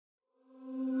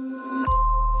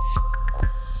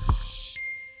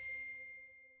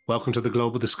Welcome to the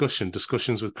Global Discussion,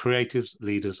 discussions with creatives,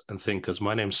 leaders, and thinkers.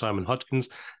 My name's Simon Hodgkins.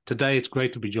 Today, it's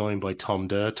great to be joined by Tom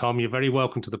Doerr. Tom, you're very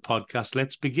welcome to the podcast.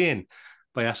 Let's begin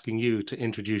by asking you to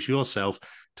introduce yourself.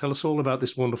 Tell us all about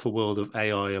this wonderful world of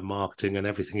AI and marketing and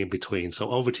everything in between. So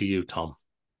over to you, Tom.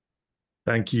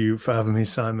 Thank you for having me,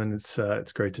 Simon.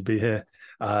 It's great to be here.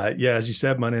 As you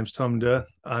said, my name's Tom Doerr.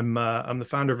 I'm the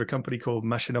founder of a company called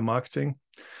Machina Marketing.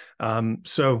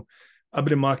 So I've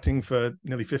been in marketing for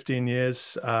nearly 15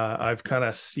 years. I've kind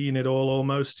of seen it all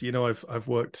almost. I've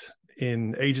worked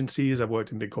in agencies, I've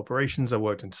worked in big corporations, I've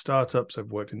worked in startups,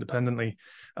 I've worked independently,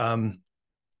 and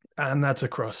that's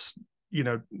across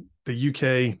the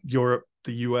UK, Europe,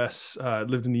 the US.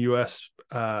 Lived in the US,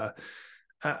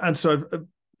 and so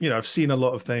I've seen a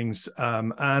lot of things,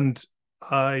 and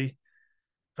I've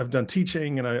done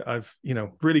teaching, and I've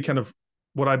really kind of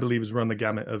what I believe is run the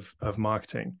gamut of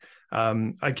marketing.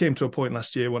 I came to a point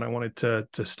last year when I wanted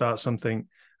to start something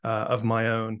of my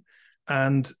own,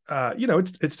 and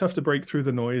it's tough to break through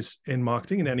the noise in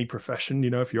marketing in any profession.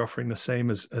 If you're offering the same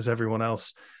as everyone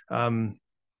else, you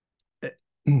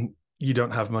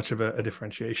don't have much of a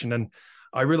differentiation. And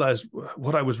I realized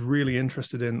what I was really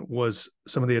interested in was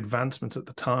some of the advancements at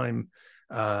the time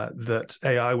that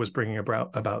AI was bringing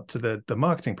about to the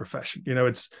marketing profession.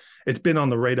 It's been on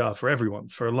the radar for everyone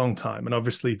for a long time. And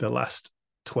obviously the last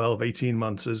 12, 18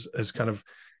 months has kind of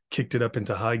kicked it up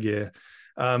into high gear.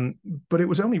 But it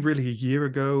was only really a year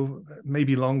ago,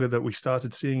 maybe longer, that we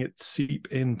started seeing it seep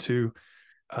into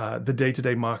the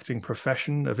day-to-day marketing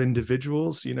profession of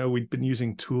individuals. We'd been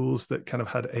using tools that kind of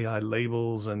had AI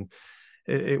labels, and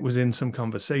it was in some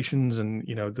conversations, and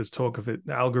there's talk of it,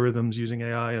 algorithms using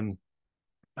AI and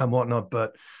whatnot,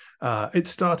 but it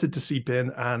started to seep in,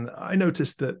 and I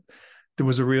noticed that there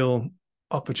was a real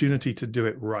opportunity to do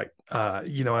it right.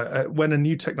 When a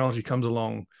new technology comes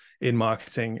along in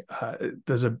marketing,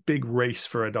 there's a big race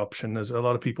for adoption. There's a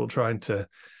lot of people trying to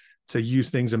use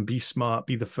things and be smart,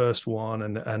 be the first one,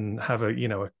 and have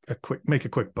a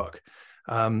quick buck.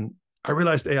 I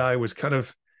realized AI was kind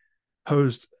of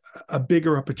posed a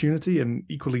bigger opportunity and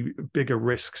equally bigger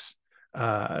risks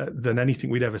than anything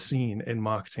we'd ever seen in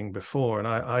marketing before. And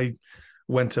I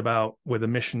went about with a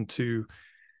mission to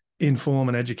inform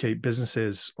and educate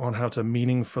businesses on how to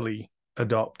meaningfully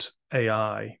adopt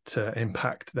AI to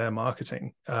impact their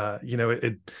marketing.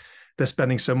 They're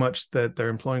spending so much that they're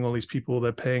employing all these people,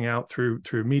 they're paying out through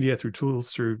media, through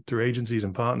tools, through agencies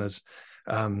and partners.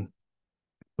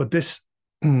 But this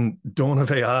dawn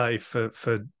of AI for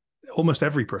almost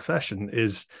every profession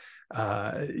is,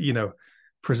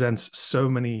 presents so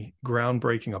many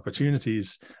groundbreaking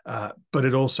opportunities, but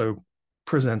it also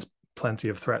presents plenty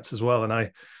of threats as well.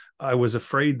 And I was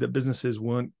afraid that businesses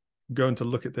weren't going to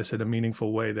look at this in a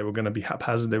meaningful way. They were going to be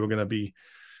haphazard. They were going to be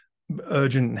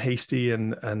urgent and hasty. I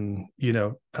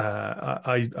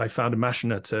founded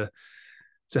Machina to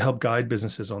help guide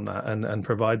businesses on that and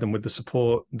provide them with the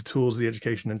support, the tools, the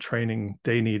education and training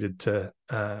they needed to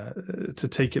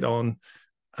take it on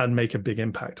and make a big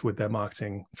impact with their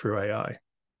marketing through AI.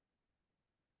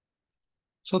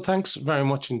 So thanks very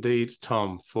much indeed,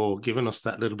 Tom, for giving us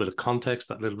that little bit of context,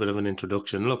 that little bit of an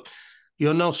introduction. Look,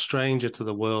 you're no stranger to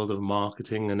the world of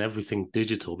marketing and everything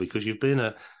digital, because you've been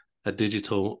a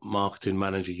digital marketing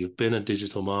manager, you've been a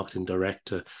digital marketing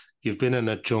director, you've been an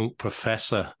adjunct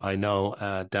professor, I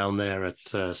know, down there at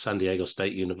San Diego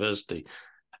State University.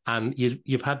 And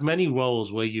you've had many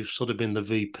roles where you've sort of been the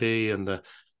VP and the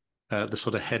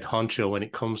sort of head honcho when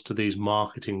it comes to these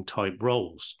marketing type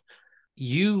roles.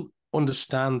 You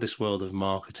understand this world of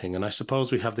marketing, and I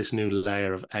suppose we have this new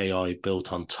layer of AI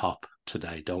built on top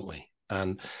today, don't we?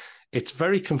 And it's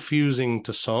very confusing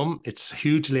to some, it's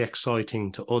hugely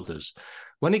exciting to others.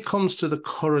 When it comes to the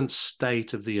current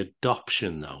state of the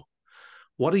adoption, though,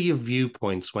 what are your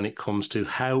viewpoints when it comes to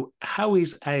how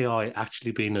is AI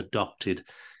actually being adopted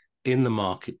in the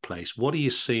marketplace? What are you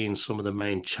seeing some of the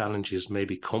main challenges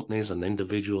maybe companies and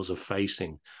individuals are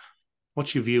facing?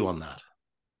 What's your view on that?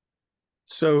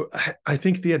 So I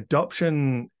think the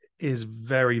adoption is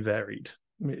very varied.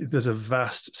 There's a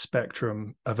vast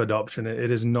spectrum of adoption.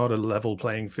 It is not a level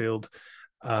playing field.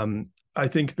 I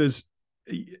think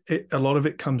a lot of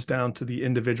it comes down to the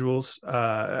individuals,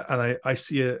 and I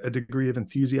see a degree of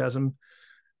enthusiasm,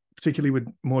 particularly with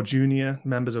more junior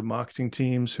members of marketing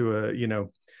teams who are,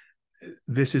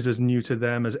 this is as new to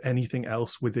them as anything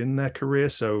else within their career.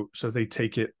 So they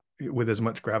take it with as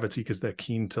much gravity because they're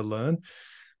keen to learn.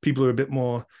 People who are a bit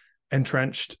more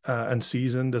entrenched and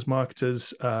seasoned as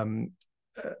marketers are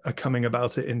coming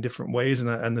about it in different ways.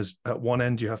 And there's, at one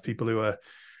end, you have people who are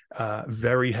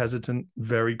very hesitant,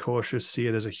 very cautious, see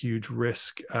it as a huge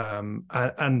risk.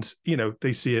 And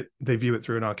they view it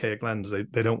through an archaic lens.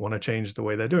 They don't want to change the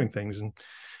way they're doing things. And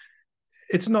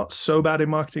it's not so bad in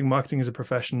marketing. Marketing is a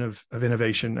profession of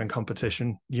innovation and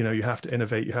competition. You have to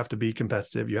innovate, you have to be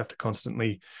competitive, you have to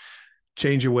constantly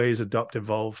change your ways, adopt,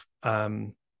 evolve.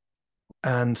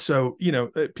 And so,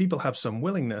 people have some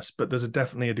willingness, but there's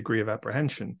definitely a degree of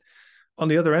apprehension. On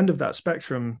the other end of that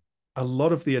spectrum, a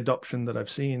lot of the adoption that I've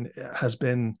seen has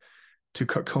been to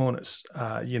cut corners.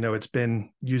 It's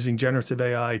been using generative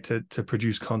AI to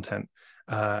produce content,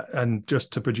 and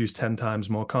just to produce 10 times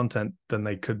more content than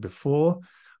they could before,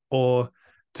 or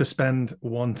to spend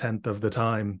 1/10 of the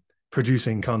time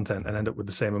producing content and end up with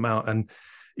the same amount. And,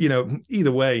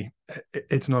 either way,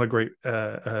 it's not a great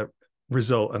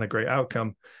result and a great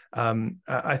outcome.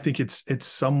 I think it's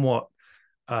somewhat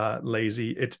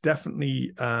lazy. It's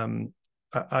definitely,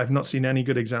 I've not seen any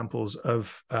good examples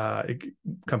of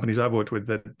companies I've worked with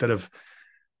that have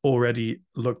already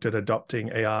looked at adopting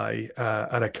AI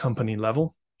at a company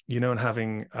level, and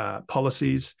having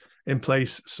policies in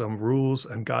place, some rules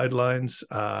and guidelines.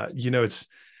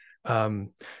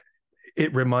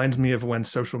 It reminds me of when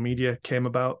social media came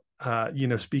about.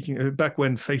 Speaking back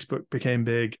when Facebook became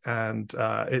big, and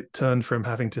it turned from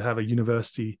having to have a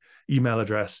university email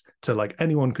address to like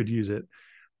anyone could use it.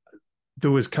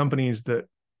 There was companies that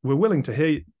were willing to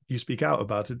hear you speak out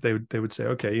about it. They would say,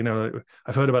 okay,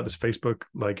 I've heard about this Facebook,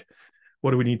 like,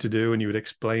 what do we need to do? And you would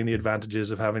explain the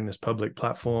advantages of having this public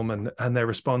platform. And their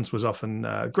response was often,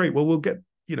 great, well, we'll get,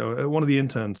 one of the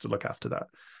interns to look after that.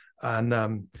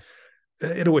 And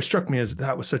it always struck me as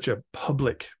that was such a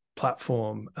public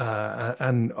platform.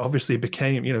 And obviously it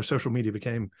became, social media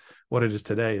became what it is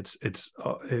today.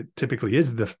 It typically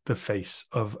is the face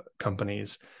of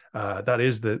companies. That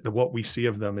is the what we see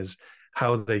of them is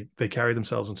how they carry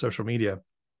themselves on social media.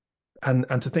 And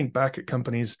to think back at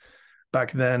companies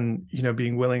back then,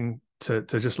 being willing to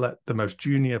just let the most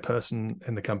junior person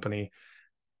in the company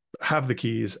have the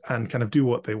keys and kind of do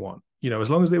what they want. As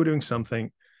long as they were doing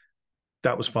something,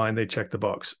 that was fine. They checked the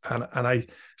box. And I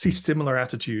see similar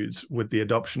attitudes with the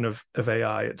adoption of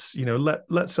AI. It's,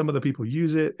 let some of the people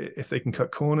use it. If they can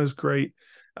cut corners, great.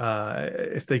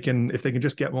 If they can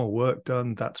just get more work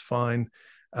done, that's fine.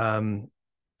 I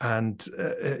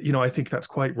think that's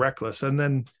quite reckless. And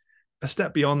then a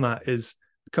step beyond that is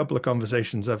a couple of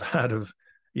conversations I've had of,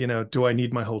 do I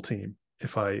need my whole team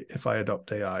if I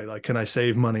adopt AI? Like, can I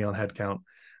save money on headcount?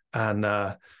 And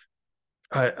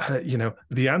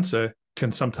the answer can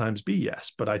sometimes be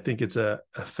yes, but I think it's a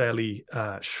fairly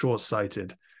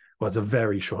short-sighted, well, it's a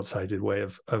very short-sighted way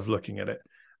of looking at it.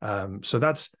 So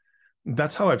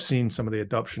that's how I've seen some of the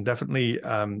adoption. Definitely,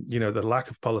 the lack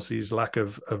of policies, lack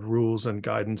of rules and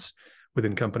guidance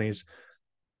within companies,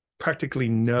 practically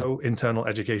no internal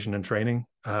education and training.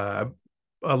 A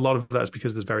lot of that is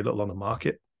because there's very little on the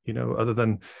market, other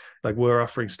than like we're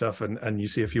offering stuff, and you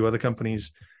see a few other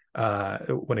companies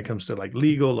when it comes to like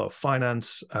legal or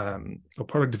finance or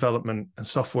product development and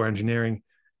software engineering.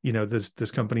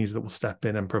 There's companies that will step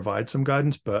in and provide some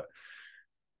guidance, but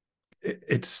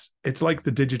it's like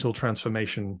the digital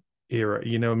transformation era.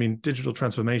 Digital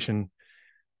transformation,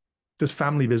 there's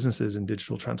family businesses in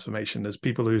digital transformation. There's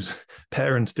people whose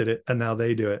parents did it and now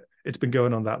they do it. It's been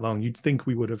going on that long. You'd think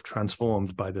we would have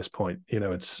transformed by this point.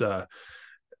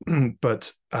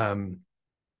 But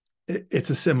it's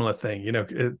a similar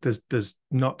thing. There's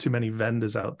not too many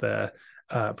vendors out there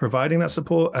providing that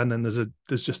support, and then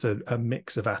there's just a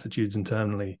mix of attitudes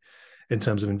internally in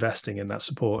terms of investing in that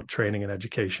support, training, and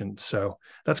education. So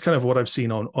that's kind of what I've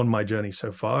seen on my journey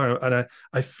so far, and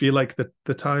I feel like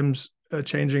the times are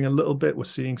changing a little bit. We're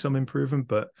seeing some improvement,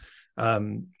 but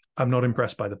I'm not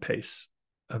impressed by the pace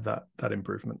of that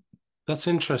improvement. That's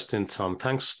interesting, Tom.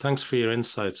 Thanks for your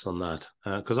insights on that,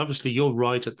 because obviously you're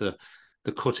right at the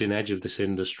cutting edge of this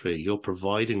industry. You're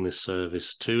providing this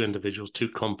service to individuals, to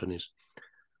companies.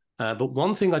 But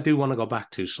one thing I do want to go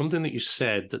back to, something that you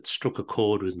said that struck a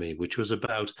chord with me, which was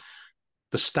about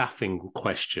the staffing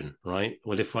question, right?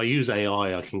 Well, if I use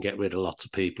AI, I can get rid of lots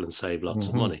of people and save lots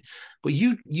of money. But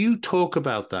you talk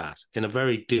about that in a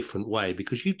very different way,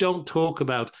 because you don't talk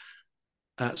about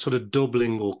sort of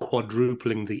doubling or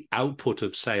quadrupling the output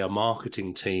of, say, a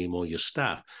marketing team or your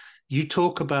staff. You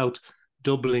talk about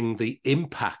doubling the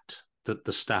impact that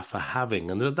the staff are having.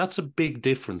 And that's a big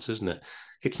difference, isn't it?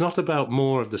 It's not about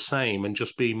more of the same and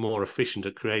just being more efficient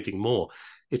at creating more.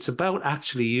 It's about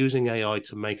actually using AI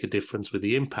to make a difference with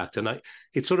the impact. And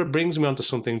it sort of brings me onto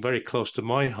something very close to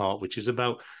my heart, which is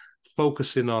about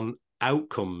focusing on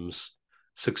outcomes,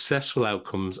 successful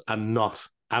outcomes, and not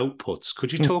outputs.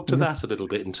 Could you talk to that a little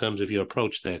bit in terms of your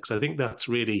approach there? Because I think that's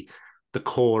really the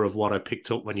core of what I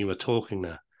picked up when you were talking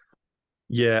there.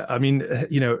 Yeah, I mean,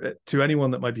 to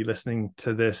anyone that might be listening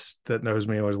to this that knows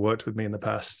me or has worked with me in the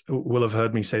past, will have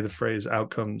heard me say the phrase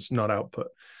 "outcomes, not output"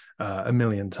 a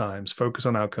million times. Focus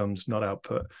on outcomes, not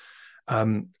output.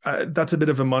 That's a bit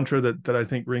of a mantra that I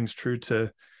think rings true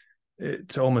to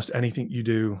almost anything you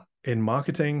do in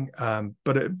marketing,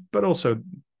 but also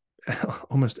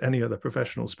almost any other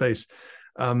professional space.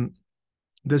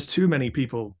 There's too many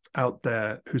people out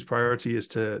there whose priority is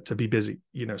to be busy,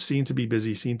 seen to be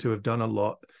busy, seen to have done a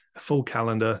lot, a full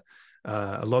calendar,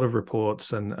 a lot of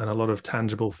reports and a lot of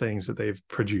tangible things that they've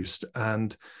produced.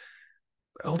 And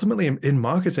ultimately in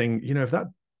marketing, if that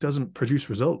doesn't produce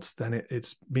results, then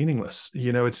it's meaningless.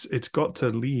 It's got to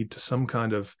lead to some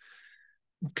kind of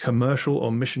commercial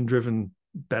or mission-driven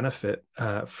benefit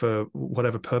for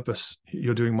whatever purpose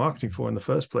you're doing marketing for in the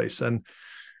first place. And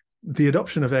the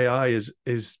adoption of AI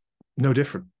is no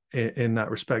different in that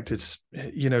respect. It's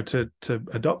to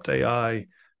adopt AI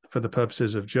for the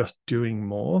purposes of just doing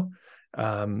more,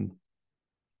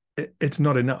 it's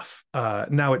not enough.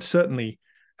 Now, it's certainly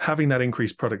having that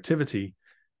increased productivity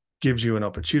gives you an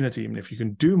opportunity. I mean, if you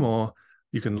can do more,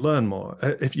 you can learn more.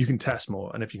 If you can test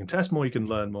more, and if you can test more, you can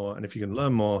learn more, and if you can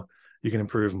learn more, you can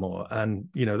improve more. And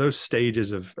those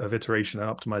stages of iteration and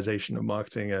optimization of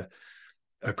marketing are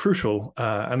crucial,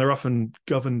 and they're often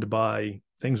governed by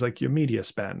things like your media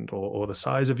spend or the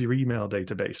size of your email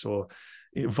database or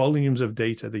volumes of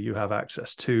data that you have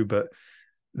access to. But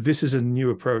this is a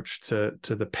new approach to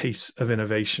the pace of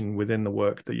innovation within the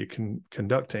work that you're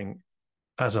conducting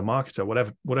as a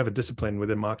marketer, whatever discipline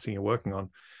within marketing you're working on.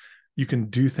 You can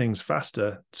do things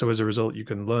faster, so as a result you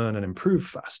can learn and improve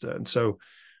faster. And so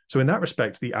in that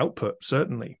respect, the output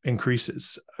certainly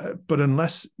increases, but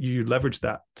unless you leverage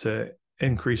that to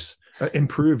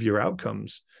improve your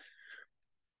outcomes,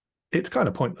 it's kind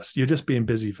of pointless. You're just being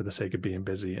busy for the sake of being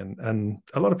busy, and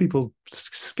a lot of people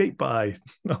skate by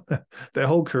their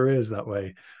whole careers that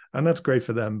way, and that's great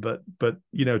for them. But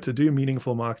to do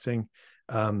meaningful marketing,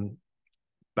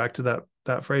 back to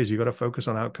that phrase, you got to focus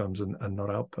on outcomes and not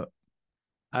output.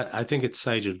 I think it's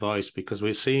sage advice, because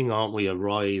we're seeing, aren't we, a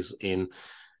rise in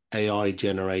AI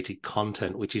generated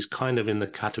content, which is kind of in the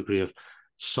category of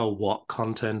so what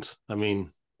content. I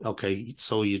mean, okay,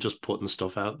 so you're just putting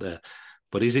stuff out there,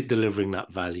 but is it delivering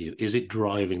that value? Is it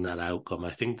driving that outcome?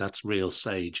 I think that's real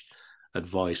sage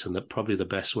advice, and that probably the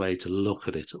best way to look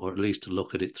at it, or at least to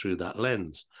look at it through that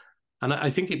lens. And I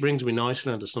think it brings me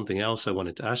nicely onto something else I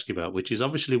wanted to ask you about, which is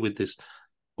obviously with this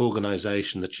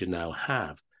organization that you now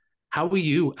have, how are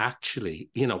you actually,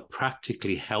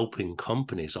 practically helping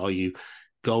companies? Are you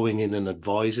going in and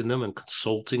advising them and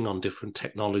consulting on different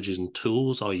technologies and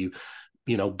tools? Are you,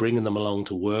 bringing them along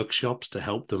to workshops to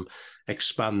help them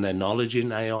expand their knowledge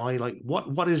in AI? Like,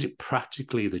 what is it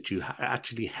practically that you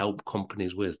actually help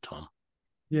companies with, Tom?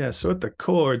 Yeah, so at the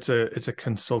core, it's a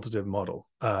consultative model.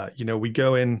 We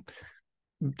go in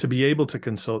to be able to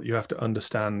consult. You have to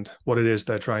understand what it is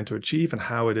they're trying to achieve and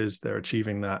how it is they're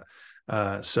achieving that.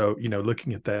 So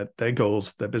looking at their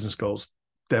goals, their business goals,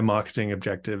 their marketing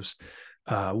objectives,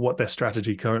 what their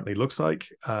strategy currently looks like,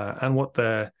 and what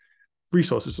their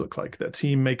resources look like, their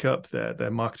team makeup, their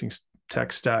marketing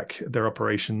tech stack, their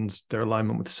operations, their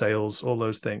alignment with sales, all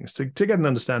those things, to get an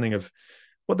understanding of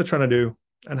what they're trying to do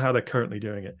and how they're currently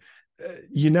doing it.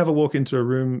 You never walk into a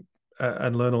room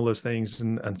and learn all those things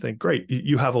and think, great,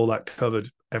 you have all that covered,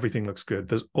 everything looks good.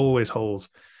 There's always holes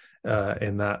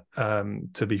in that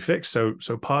to be fixed.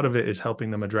 So part of it is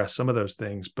helping them address some of those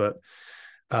things, but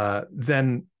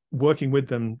then working with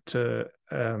them to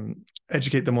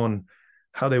educate them on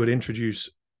how they would introduce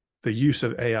the use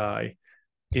of AI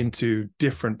into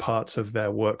different parts of their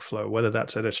workflow, whether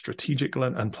that's at a strategic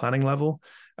and planning level,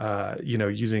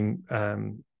 using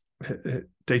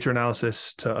data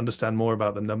analysis to understand more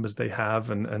about the numbers they have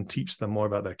and teach them more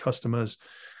about their customers,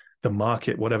 the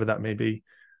market, whatever that may be,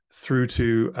 through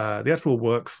to the actual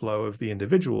workflow of the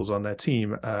individuals on their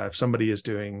team. If somebody is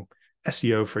doing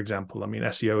SEO, for example, I mean,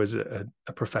 SEO is a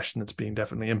profession that's being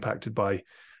definitely impacted by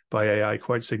AI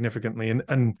quite significantly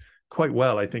and quite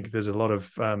well. I think there's a lot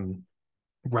of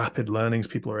rapid learnings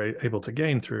people are able to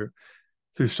gain through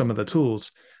some of the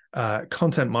tools.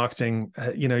 Content marketing,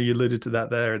 you alluded to that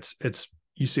there. It's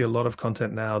you see a lot of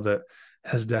content now that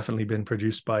has definitely been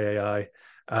produced by AI,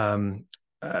 and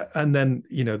then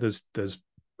there's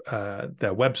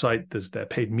their website, there's their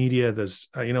paid media, there's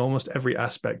almost every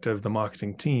aspect of the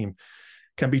marketing team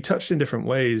can be touched in different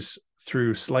ways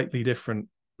through slightly different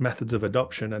methods of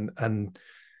adoption, and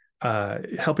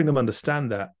helping them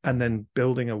understand that, and then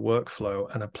building a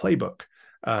workflow and a playbook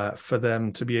for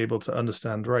them to be able to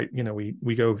understand, right,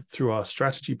 we go through our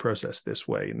strategy process this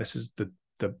way, and this is the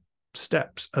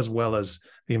steps, as well as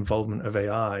the involvement of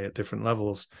AI at different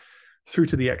levels through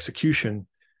to the execution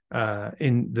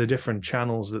in the different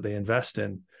channels that they invest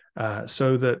in,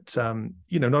 so that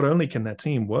not only can their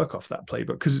team work off that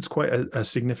playbook, because it's quite a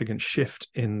significant shift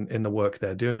in the work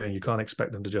they're doing. You can't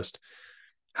expect them to just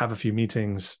have a few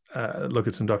meetings, look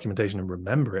at some documentation, and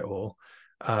remember it all.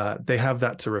 They have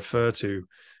that to refer to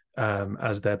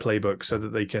as their playbook, so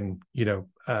that they can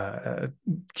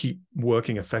keep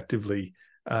working effectively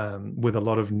with a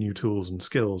lot of new tools and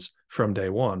skills from day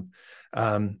one.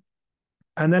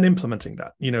 And then implementing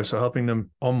that, so helping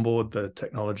them onboard the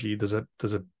technology. There's a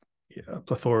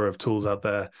plethora of tools out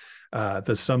there.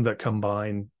 There's some that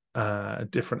combine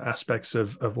different aspects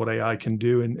of what AI can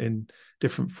do in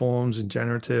different forms, in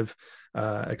generative,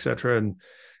 etc.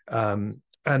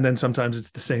 And then sometimes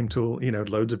it's the same tool.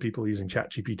 Loads of people using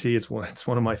ChatGPT. It's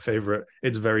one of my favorite.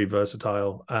 It's very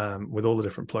versatile with all the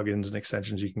different plugins and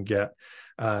extensions you can get.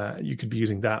 You could be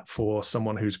using that for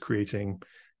someone who's creating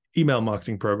email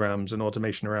marketing programs and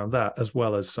automation around that, as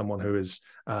well as someone who is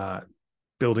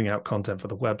building out content for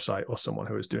the website, or someone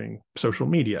who is doing social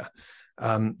media.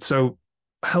 So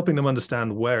helping them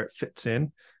understand where it fits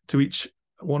in to each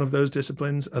one of those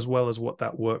disciplines, as well as what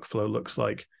that workflow looks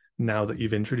like now that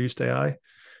you've introduced AI.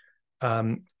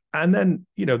 And then,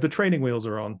 the training wheels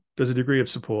are on. There's a degree of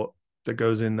support that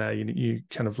goes in there. You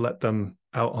kind of let them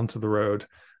out onto the road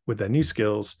with their new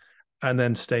skills, and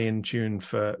then stay in tune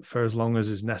for as long as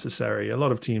is necessary. A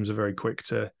lot of teams are very quick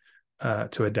to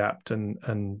adapt,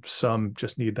 and some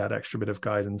just need that extra bit of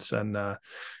guidance. And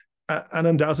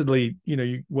undoubtedly,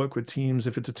 you work with teams.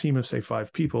 If it's a team of, say,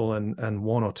 5 people, and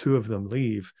 1 or 2 of them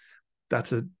leave,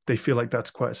 they feel like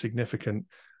that's quite a significant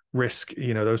risk.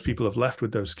 Those people have left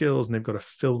with those skills, and they've got to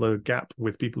fill the gap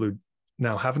with people who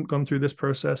now haven't gone through this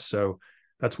process. So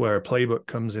that's where a playbook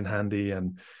comes in handy,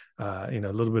 and a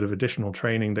little bit of additional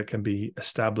training that can be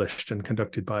established and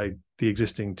conducted by the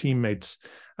existing teammates.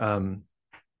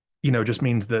 Just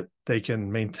means that they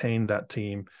can maintain that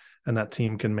team, and that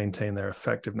team can maintain their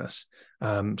effectiveness.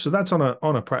 So that's on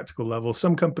a practical level.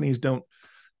 Some companies don't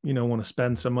want to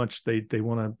spend so much. They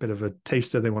want a bit of a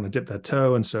taster. They want to dip their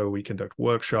toe, and so we conduct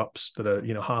workshops that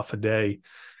are half a day,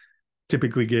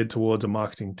 typically geared towards a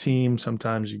marketing team.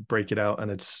 Sometimes you break it out, and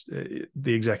it's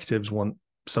the executives want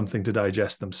something to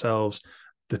digest themselves.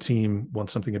 The team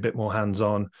wants something a bit more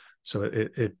hands-on, so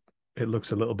it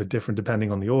looks a little bit different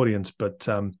depending on the audience. But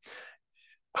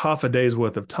half a day's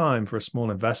worth of time for a small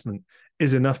investment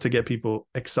is enough to get people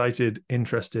excited,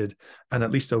 interested, and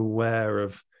at least aware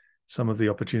of some of the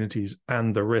opportunities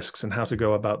and the risks, and how to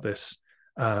go about this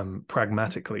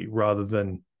pragmatically rather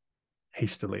than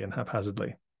hastily and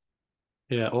haphazardly.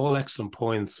 Yeah, all excellent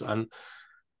points. And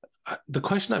the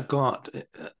question I've got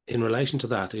in relation to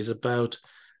that is about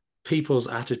people's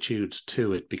attitudes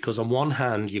to it. Because on one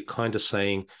hand, you're kind of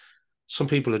saying some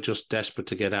people are just desperate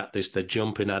to get at this. They're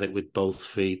jumping at it with both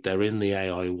feet. They're in the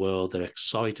AI world. They're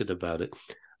excited about it.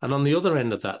 And on the other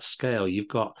end of that scale, you've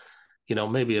got,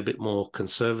 maybe a bit more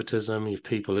conservatism. You've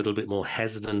people a little bit more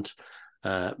hesitant,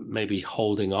 maybe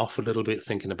holding off a little bit,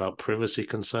 thinking about privacy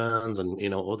concerns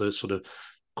and, other sort of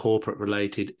corporate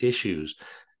related issues.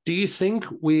 Do you think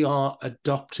we are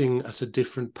adopting at a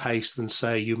different pace than,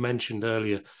 say, you mentioned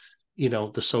earlier,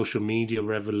 the social media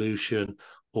revolution,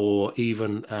 or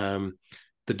even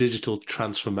the digital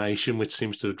transformation, which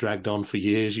seems to have dragged on for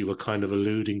years, you were kind of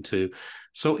alluding to?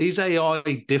 So is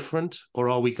AI different, or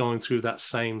are we going through that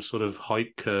same sort of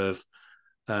hype curve,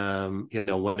 when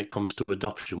it comes to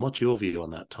adoption? What's your view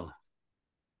on that, Tom?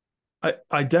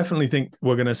 I definitely think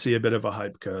we're going to see a bit of a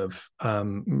hype curve,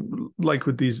 like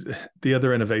with the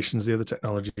other innovations, the other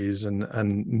technologies,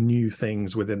 and new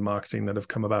things within marketing that have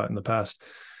come about in the past.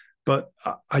 But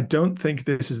I don't think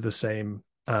this is the same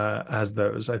as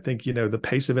those. I think, the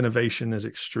pace of innovation is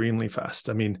extremely fast.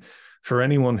 I mean, for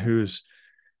anyone who's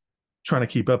trying to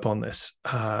keep up on this,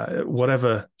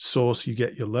 whatever source you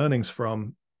get your learnings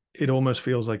from, it almost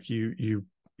feels like you're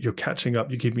catching up.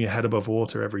 You're keeping your head above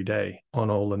water every day on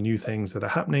all the new things that are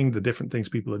happening, the different things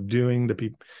people are doing,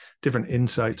 different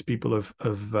insights people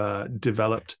have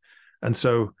developed. And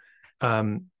so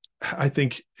I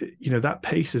think, that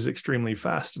pace is extremely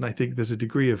fast. And I think there's a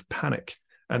degree of panic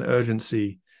and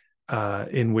urgency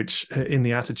in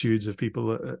the attitudes of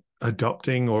people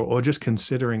adopting or just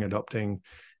considering adopting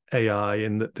AI,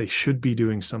 in that they should be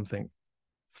doing something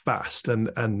fast. And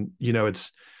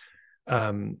it's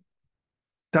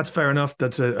that's fair enough.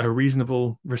 That's a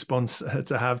reasonable response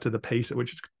to have to the pace at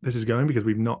which this is going, because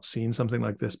we've not seen something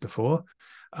like this before.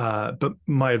 But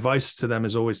my advice to them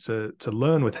is always to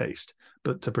learn with haste,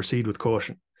 but to proceed with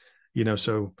caution.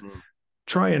 So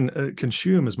try and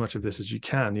consume as much of this as you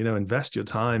can. Invest your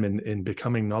time in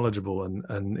becoming knowledgeable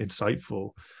and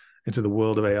insightful into the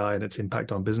world of AI and its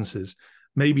impact on businesses.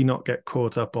 Maybe not get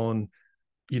caught up on,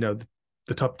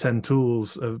 the top 10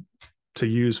 tools to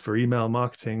use for email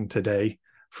marketing today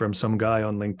from some guy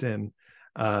on LinkedIn,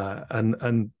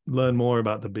 and learn more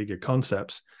about the bigger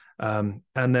concepts, and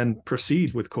then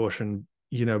proceed with caution,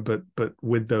 but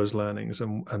with those learnings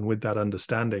and with that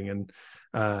understanding. And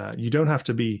you don't have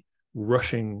to be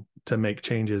rushing to make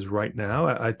changes right now.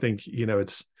 I think, you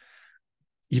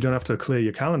don't have to clear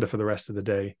your calendar for the rest of the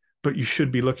day, but you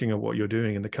should be looking at what you're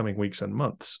doing in the coming weeks and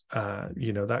months.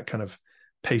 That kind of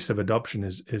pace of adoption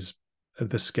is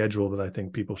the schedule that I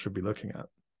think people should be looking at.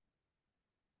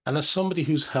 And as somebody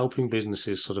who's helping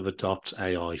businesses sort of adopt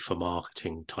AI for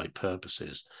marketing type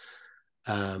purposes,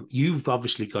 you've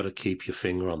obviously got to keep your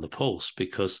finger on the pulse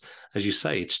because, as you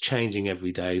say, it's changing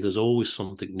every day. There's always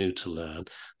something new to learn.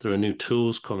 There are new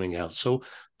tools coming out. So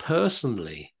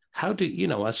personally, how do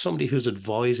as somebody who's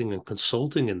advising and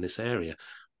consulting in this area,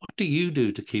 what do you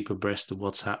do to keep abreast of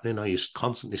what's happening? Are you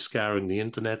constantly scouring the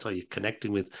internet? Are you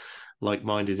connecting with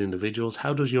like-minded individuals?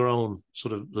 How does your own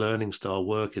sort of learning style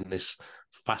work in this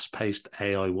fast-paced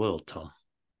AI world, Tom?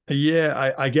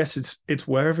 Yeah, I guess it's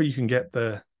wherever you can get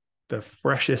the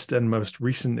freshest and most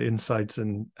recent insights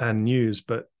and news,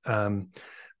 but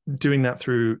doing that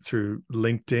through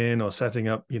LinkedIn, or setting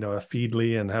up a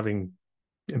Feedly and having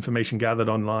information gathered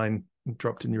online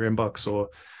dropped in your inbox, or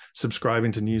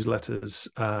subscribing to newsletters,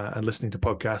 and listening to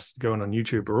podcasts, going on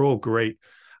YouTube, are all great.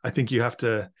 I think you have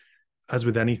to, as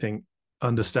with anything,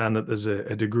 understand that there's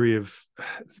a degree of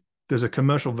there's a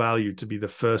commercial value to be the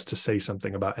first to say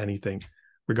something about anything,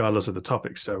 regardless of the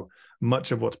topic. So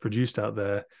much of what's produced out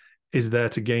there is there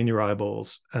to gain your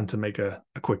eyeballs and to make a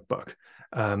quick buck.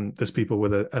 There's people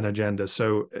with an agenda.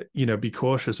 So, be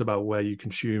cautious about where you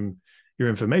consume your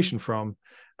information from.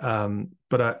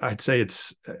 But I'd say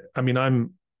I'm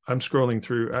scrolling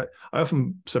through. I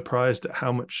often surprised at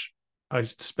how much I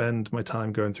spend my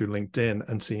time going through LinkedIn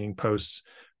and seeing posts,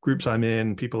 groups I'm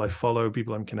in, people I follow,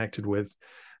 people I'm connected with.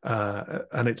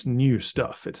 And it's new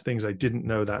stuff. It's things I didn't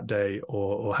know that day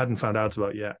or hadn't found out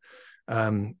about yet.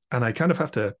 And I kind of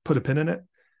have to put a pin in it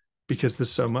because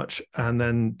there's so much, and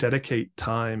then dedicate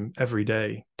time every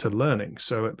day to learning.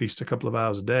 So at least a couple of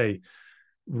hours a day,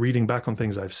 reading back on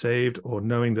things I've saved, or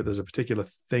knowing that there's a particular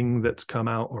thing that's come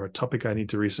out or a topic I need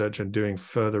to research and doing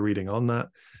further reading on that.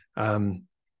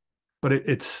 But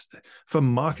it's for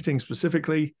marketing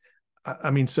specifically.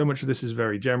 I mean, so much of this is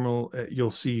very general.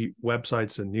 You'll see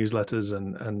websites and newsletters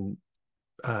and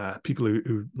people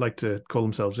who like to call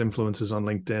themselves influencers on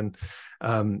LinkedIn,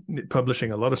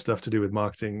 publishing a lot of stuff to do with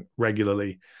marketing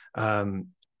regularly.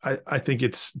 I think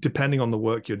it's depending on the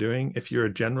work you're doing. If you're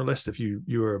a generalist, if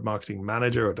you're a marketing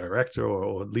manager or director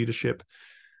or leadership,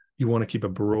 you want to keep a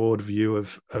broad view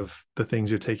of the things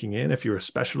you're taking in. If you're a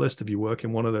specialist, if you work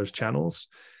in one of those channels,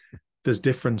 there's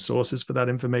different sources for that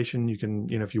information. You can,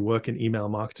 if you work in email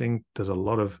marketing, there's a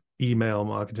lot of email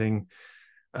marketing,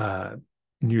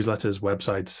 newsletters,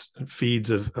 websites, feeds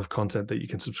of content that you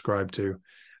can subscribe to.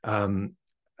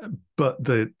 But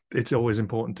it's always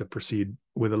important to proceed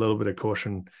with a little bit of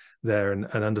caution there and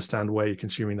understand where you're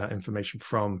consuming that information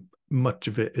from. Much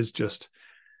of it is just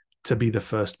to be the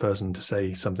first person to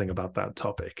say something about that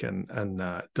topic, and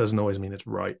it doesn't always mean it's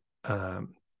right, and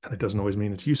it doesn't always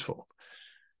mean it's useful.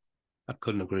 I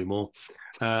couldn't agree more.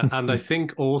 And I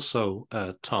think also,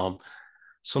 Tom,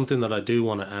 something that I do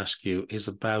want to ask you is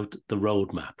about the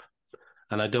roadmap.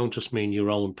 And I don't just mean your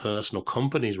own personal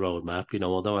company's roadmap,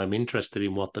 although I'm interested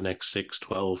in what the next 6,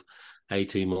 12,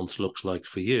 18 months looks like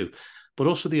for you, but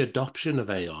also the adoption of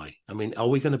AI. I mean, are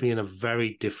we going to be in a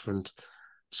very different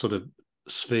sort of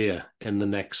sphere in the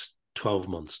next 12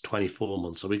 months, 24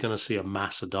 months? Are we going to see a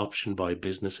mass adoption by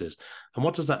businesses? And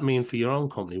what does that mean for your own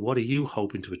company? What are you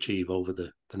hoping to achieve over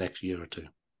the next year or two?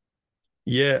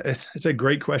 Yeah, it's a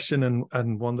great question,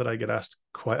 and one that I get asked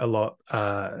quite a lot.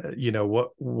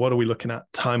 What are we looking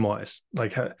at time wise?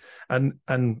 Like,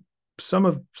 and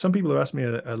some people who ask me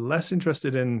are less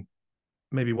interested in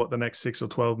maybe what the next 6 or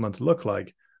 12 months look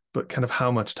like, but kind of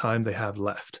how much time they have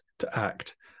left to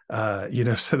act.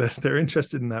 So they're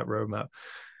interested in that roadmap.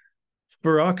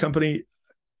 For our company,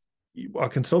 our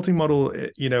consulting model,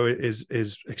 is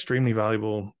extremely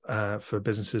valuable for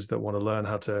businesses that want to learn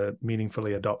how to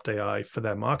meaningfully adopt AI for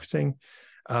their marketing.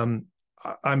 I'm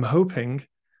hoping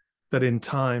that in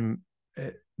time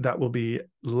that will be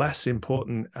less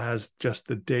important as just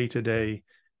the day-to-day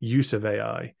use of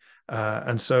AI,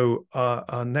 And so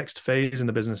our next phase in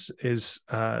the business is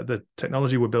the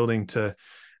technology we're building to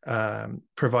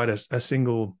provide a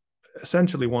single,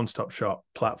 essentially one-stop shop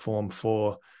platform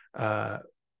for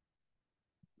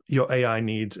your AI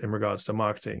needs in regards to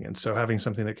marketing. And so having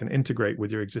something that can integrate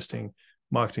with your existing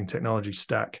marketing technology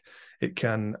stack, it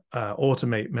can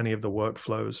automate many of the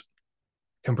workflows,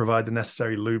 can provide the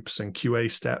necessary loops and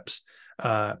QA steps,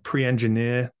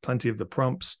 pre-engineer plenty of the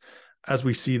prompts. As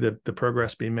we see the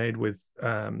progress being made with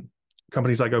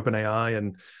companies like OpenAI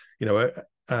and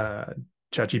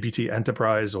ChatGPT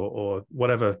Enterprise or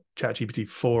whatever ChatGPT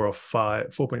 4 or 5,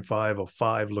 4.5 or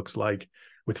 5 looks like,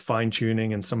 with fine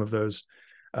tuning and some of those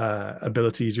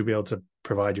abilities, you'll be able to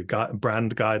provide your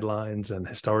brand guidelines and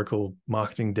historical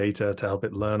marketing data to help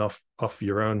it learn off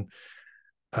your own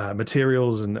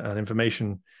materials and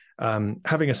information.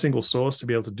 Having a single source to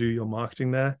be able to do your marketing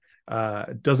there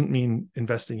doesn't mean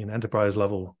investing in enterprise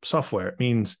level software. It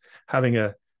means having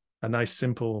a nice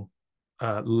simple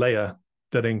layer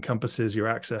that encompasses your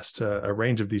access to a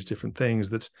range of these different things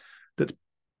that's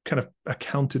kind of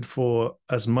accounted for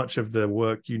as much of the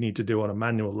work you need to do on a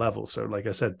manual level. So like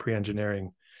I said,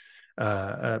 pre-engineering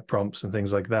prompts and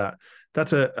things like that.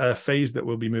 That's a phase that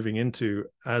we'll be moving into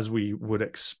as we would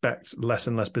expect less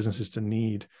and less businesses to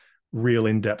need real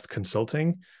in-depth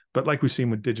consulting. But like we've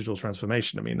seen with digital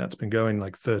transformation, I mean, that's been going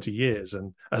like 30 years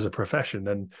and as a profession,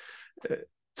 and it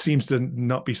seems to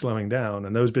not be slowing down.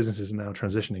 And those businesses are now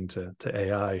transitioning to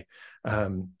AI.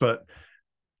 But,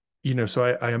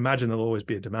 so I imagine there'll always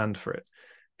be a demand for it.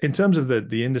 In terms of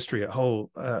the industry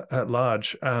at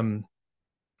large,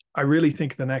 I really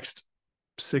think the next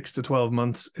 6 to 12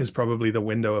 months is probably the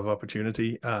window of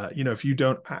opportunity. If you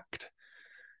don't act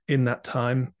in that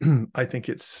time, I think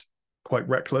it's quite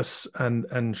reckless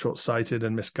and short-sighted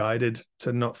and misguided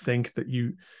to not think that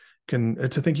you can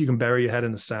bury your head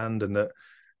in the sand and that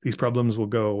these problems will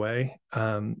go away.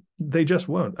 They just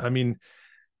won't. I mean,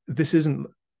 this isn't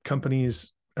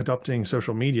companies adopting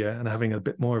social media and having a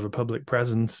bit more of a public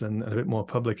presence and a bit more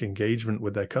public engagement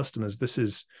with their customers. This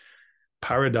is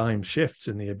paradigm shifts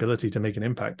in the ability to make an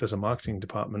impact as a marketing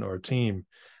department or a team.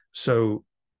 So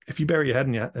if you bury your head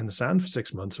in the sand for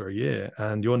 6 months or a year,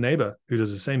 and your neighbor who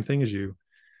does the same thing as you,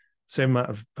 same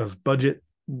amount of budget,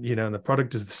 and the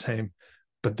product is the same,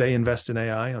 but they invest in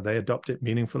AI or they adopt it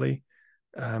meaningfully,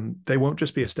 they won't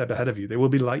just be a step ahead of you. They will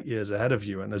be light years ahead of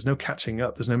you, and there's no catching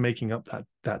up. There's no making up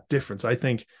that difference. I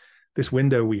think this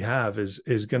window we have is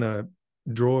going to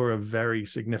draw a very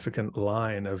significant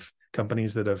line of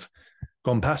companies that have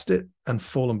gone past it and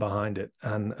fallen behind it,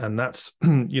 and that's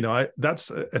that's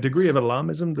a degree of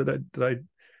alarmism that I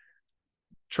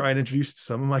try and introduce to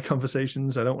some of my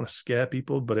conversations. I don't want to scare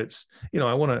people, but it's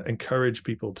I want to encourage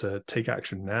people to take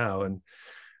action now. And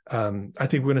I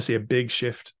think we're going to see a big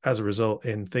shift as a result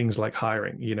in things like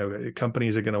hiring.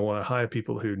 Companies are going to want to hire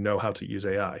people who know how to use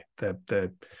AI.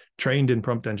 They're trained in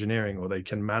prompt engineering, or they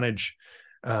can manage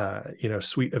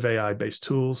suite of AI based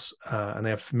tools, and they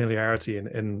have familiarity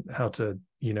in how to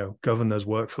govern those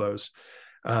workflows.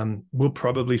 We'll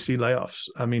probably see layoffs.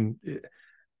 I mean, it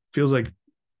feels like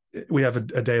we have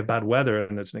a day of bad weather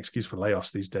and it's an excuse for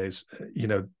layoffs these days.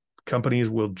 Companies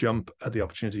will jump at the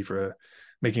opportunity for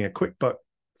making a quick buck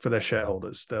for their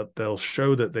shareholders. They'll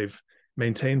show that they've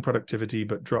maintained productivity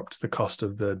but dropped the cost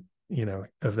of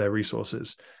of their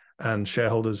resources. And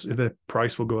shareholders, the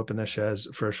price will go up in their shares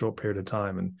for a short period of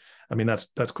time. And I mean,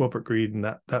 that's corporate greed, and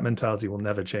that mentality will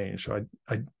never change. So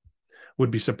I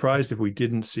would be surprised if we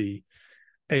didn't see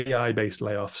AI-based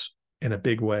layoffs in a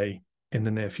big way in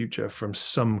the near future from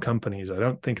some companies. I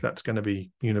don't think that's going to be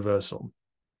universal.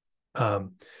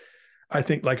 I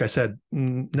think, like I said,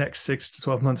 next 6 to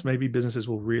 12 months, maybe businesses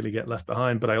will really get left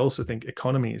behind. But I also think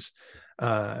economies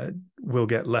will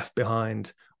get left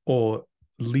behind or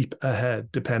leap ahead,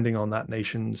 depending on that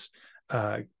nation's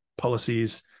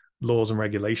policies, laws, and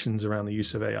regulations around the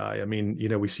use of AI. I mean,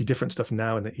 we see different stuff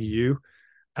now in the EU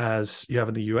as you have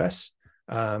in the US,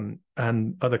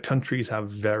 and other countries have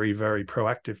very, very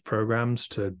proactive programs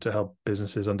to help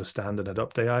businesses understand and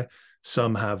adopt AI.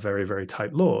 Some have very, very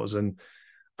tight laws, and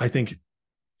I think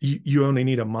you only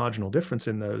need a marginal difference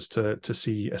in those to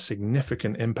see a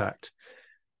significant impact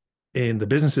in the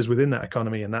businesses within that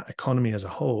economy and that economy as a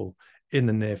whole in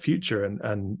the near future.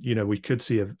 And we could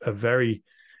see a very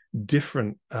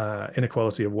different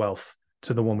inequality of wealth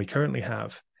to the one we currently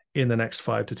have in the next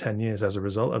 5 to 10 years as a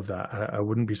result of that. I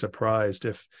wouldn't be surprised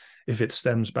if it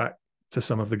stems back to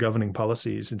some of the governing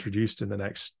policies introduced in the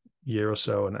next year or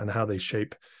so, and how they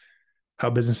shape how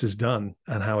business is done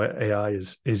and how AI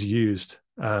is used.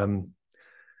 And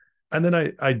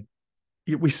then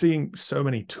we're seeing so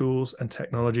many tools and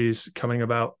technologies coming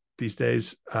about these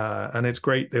days, and it's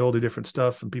great. They all do different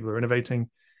stuff, and people are innovating.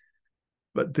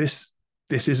 But this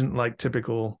isn't like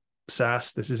typical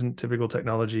SaaS. This isn't typical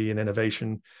technology and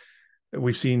innovation.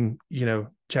 We've seen,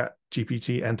 Chat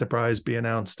GPT Enterprise be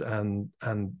announced, and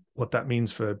what that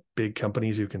means for big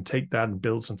companies who can take that and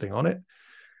build something on it.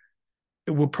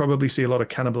 It will probably see a lot of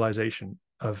cannibalization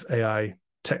of AI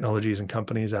technologies and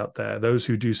companies out there. Those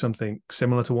who do something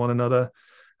similar to one another,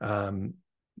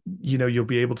 you'll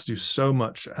be able to do so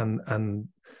much, and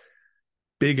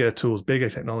bigger tools, bigger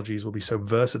technologies will be so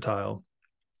versatile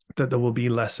that there will be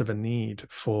less of a need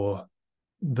for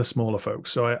the smaller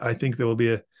folks. So I think there will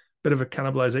be a bit of a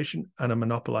cannibalization and a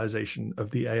monopolization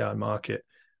of the AI market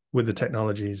with the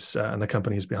technologies and the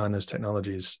companies behind those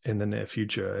technologies in the near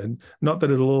future. And not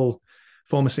that it'll all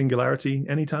form a singularity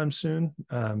anytime soon,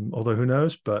 although who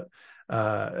knows, but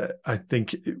I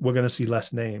think we're going to see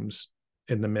less names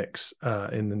in the mix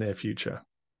in the near future.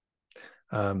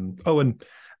 And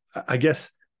I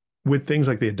guess with things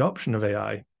like the adoption of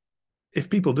AI, if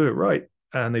people do it right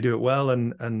and they do it well,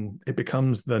 and it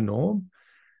becomes the norm,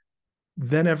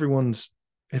 then if everyone's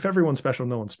special,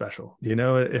 no one's special.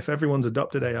 If everyone's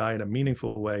adopted AI in a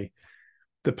meaningful way,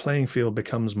 the playing field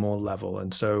becomes more level.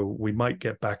 And so we might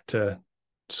get back to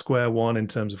square one in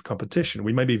terms of competition.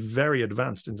 We may be very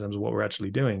advanced in terms of what we're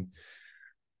actually doing,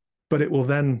 but it will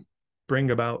then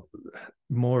bring about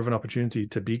more of an opportunity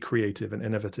to be creative and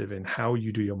innovative in how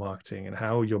you do your marketing and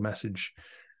how your message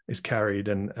is carried,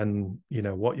 and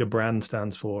what your brand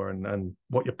stands for, and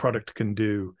what your product can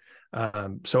do.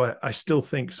 So I still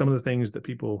think some of the things that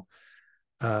people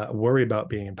worry about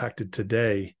being impacted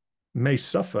today may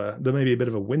suffer. There may be a bit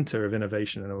of a winter of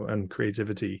innovation and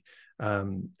creativity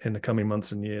in the coming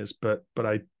months and years, but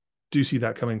I do see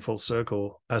that coming full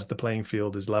circle as the playing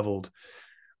field is leveled,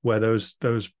 where those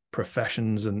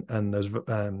professions and those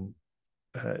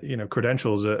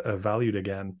credentials are valued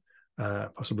again,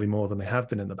 possibly more than they have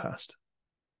been in the past.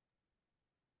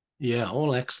 Yeah,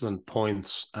 all excellent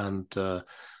points. And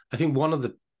I think one of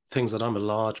the things that I'm a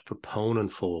large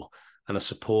proponent for and a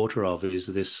supporter of is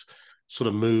this sort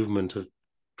of movement of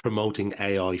promoting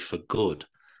AI for good,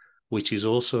 which is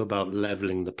also about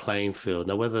leveling the playing field.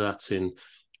 Now, whether that's in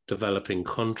developing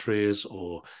countries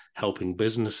or helping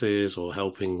businesses or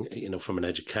helping, from an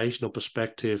educational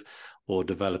perspective or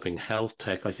developing health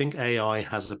tech, I think AI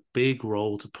has a big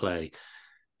role to play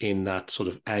in that sort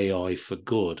of AI for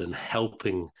good and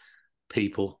helping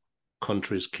people,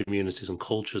 countries, communities, and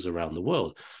cultures around the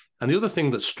world. And the other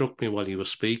thing that struck me while you were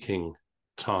speaking,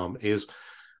 Tom, is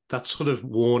that sort of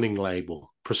warning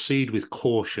label, proceed with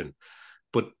caution.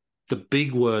 But the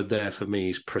big word there for me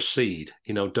is proceed.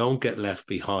 Don't get left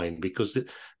behind, because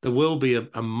there will be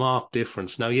a marked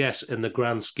difference. Now, yes, in the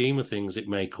grand scheme of things, it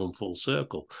may come full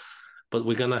circle, but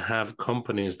we're going to have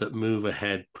companies that move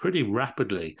ahead pretty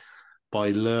rapidly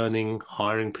by learning,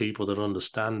 hiring people that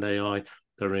understand AI,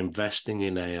 they're investing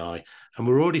in AI. And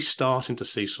we're already starting to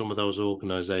see some of those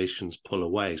organizations pull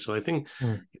away. So I think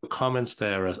your comments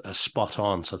there are spot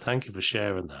on. So thank you for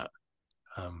sharing that.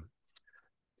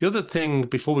 The other thing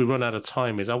before we run out of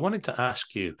time is I wanted to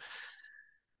ask you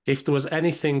if there was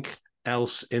anything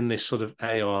else in this sort of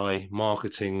AI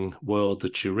marketing world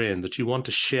that you're in that you want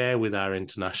to share with our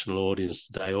international audience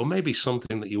today, or maybe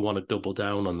something that you want to double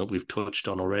down on that we've touched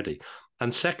on already.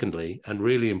 And secondly, and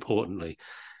really importantly,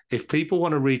 if people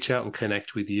want to reach out and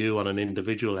connect with you on an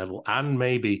individual level and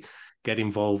maybe get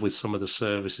involved with some of the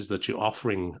services that you're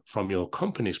offering from your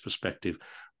company's perspective,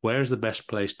 where's the best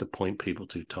place to point people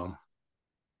to, Tom?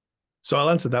 So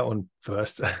I'll answer that one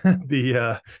first.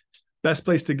 The best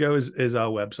place to go is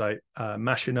our website,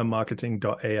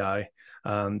 machinamarketing.ai.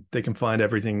 They can find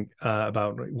everything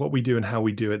about what we do and how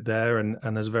we do it there. And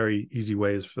there's very easy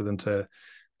ways for them to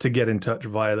get in touch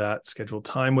via that, schedule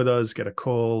time with us, get a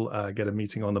call, get a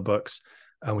meeting on the books,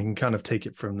 and we can kind of take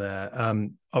it from there.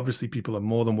 Obviously, people are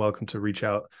more than welcome to reach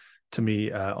out to me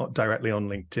directly on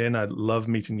LinkedIn. I love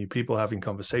meeting new people, having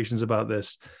conversations about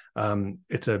this.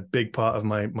 It's a big part of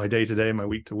my day-to-day, my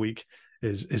week-to-week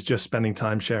is just spending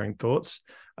time sharing thoughts.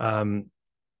 And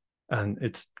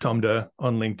it's Tom Doerr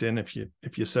on LinkedIn.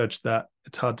 If you search that,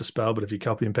 it's hard to spell, but if you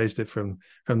copy and paste it from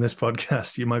this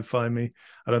podcast, you might find me.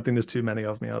 I don't think there's too many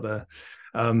of me out there.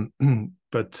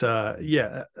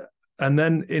 Yeah. And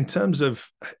then in terms of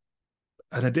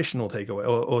an additional takeaway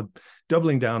or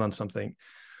doubling down on something,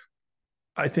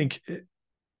 I think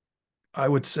I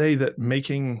would say that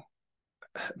making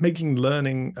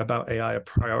learning about AI a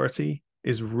priority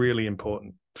is really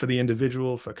important for the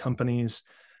individual, for companies,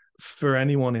 for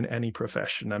anyone in any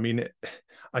profession. I mean,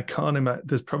 I can't imagine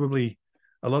there's probably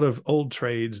a lot of old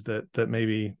trades that may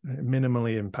be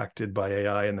minimally impacted by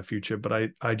AI in the future.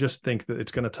 But I just think that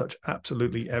it's going to touch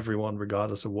absolutely everyone,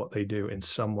 regardless of what they do in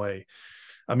some way.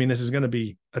 I mean, this is going to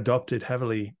be adopted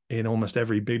heavily in almost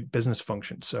every big business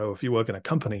function. So if you work in a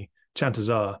company, chances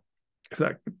are, if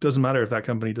that doesn't matter if that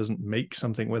company doesn't make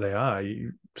something with AI,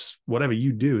 whatever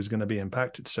you do is going to be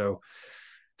impacted. So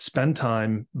spend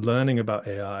time learning about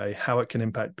AI, how it can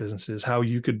impact businesses, how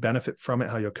you could benefit from it,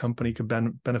 how your company could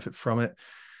benefit from it.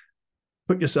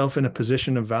 Put yourself in a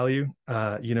position of value.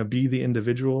 Be the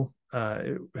individual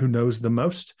who knows the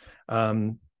most. I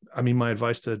mean, my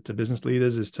advice to business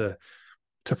leaders is to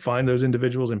find those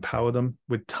individuals, empower them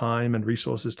with time and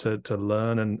resources to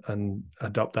learn and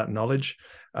adopt that knowledge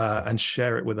and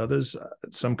share it with others.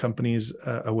 Some companies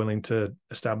are willing to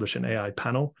establish an AI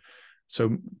panel.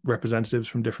 So representatives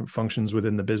from different functions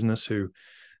within the business who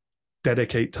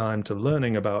dedicate time to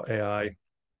learning about AI,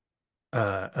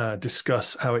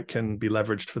 discuss how it can be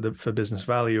leveraged for business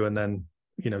value, and then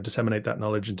disseminate that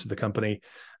knowledge into the company.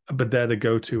 But they're the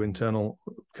go-to internal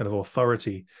kind of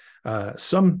authority.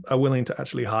 Some are willing to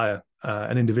actually hire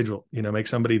an individual, make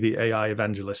somebody the AI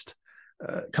evangelist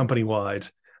company-wide.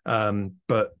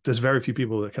 But there's very few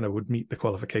people that kind of would meet the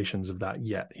qualifications of that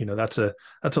yet. That's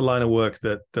a line of work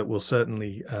that will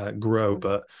certainly grow.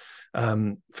 But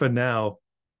for now,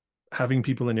 having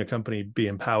people in your company be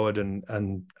empowered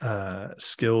and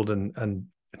skilled and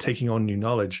taking on new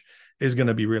knowledge is going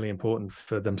to be really important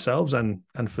for themselves and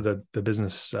for the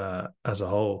business as a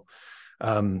whole.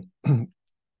 And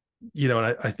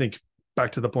I think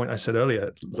back to the point I said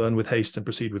earlier, learn with haste and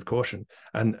proceed with caution.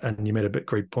 And you made a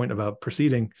great point about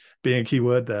proceeding being a key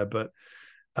word there, but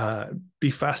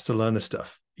be fast to learn this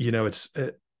stuff.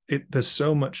 There's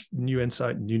so much new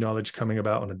insight, new knowledge coming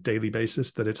about on a daily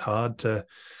basis that it's hard to,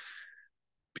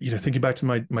 thinking back to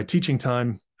my teaching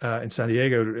time in San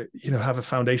Diego, have a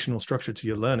foundational structure to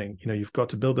your learning. You've got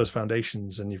to build those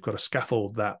foundations and you've got to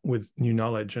scaffold that with new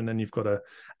knowledge, and then you've got to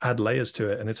add layers to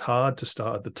it. And it's hard to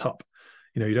start at the top.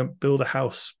 You don't build a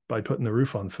house by putting the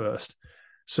roof on first.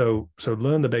 So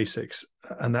learn the basics,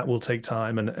 and that will take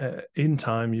time. And in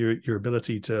time, your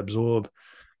ability to absorb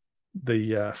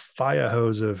the fire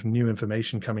hose of new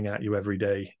information coming at you every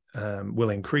day will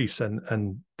increase,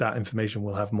 and that information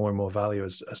will have more and more value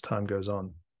as time goes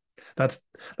on. That's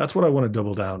what I want to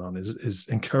double down on is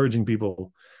encouraging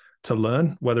people to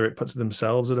learn, whether it puts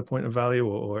themselves at a point of value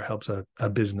or it helps a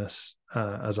business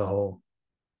as a whole.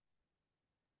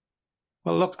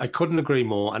 Well, look, I couldn't agree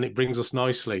more, and it brings us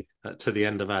nicely to the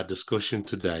end of our discussion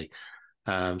today.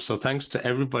 So thanks to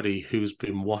everybody who's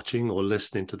been watching or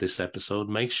listening to this episode.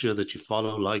 Make sure that you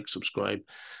follow, like, subscribe,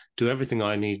 do everything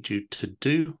I need you to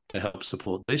do to help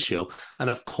support this show. And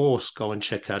of course, go and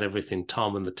check out everything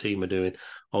Tom and the team are doing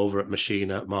over at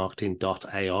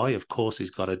machinemarketing.ai. Of course,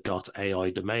 he's got a .ai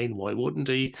domain. Why wouldn't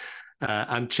he?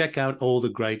 And check out all the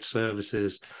great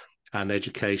services and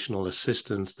educational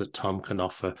assistance that Tom can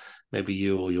offer maybe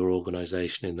you or your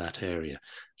organization in that area.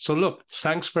 So look,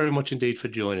 thanks very much indeed for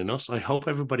joining us. I hope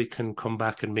everybody can come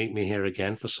back and meet me here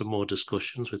again for some more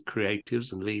discussions with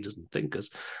creatives and leaders and thinkers.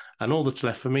 And all that's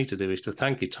left for me to do is to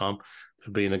thank you, Tom,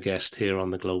 for being a guest here on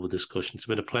the Global Discussion. It's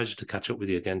been a pleasure to catch up with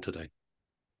you again today.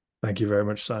 Thank you very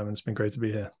much, Simon. It's been great to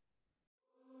be here.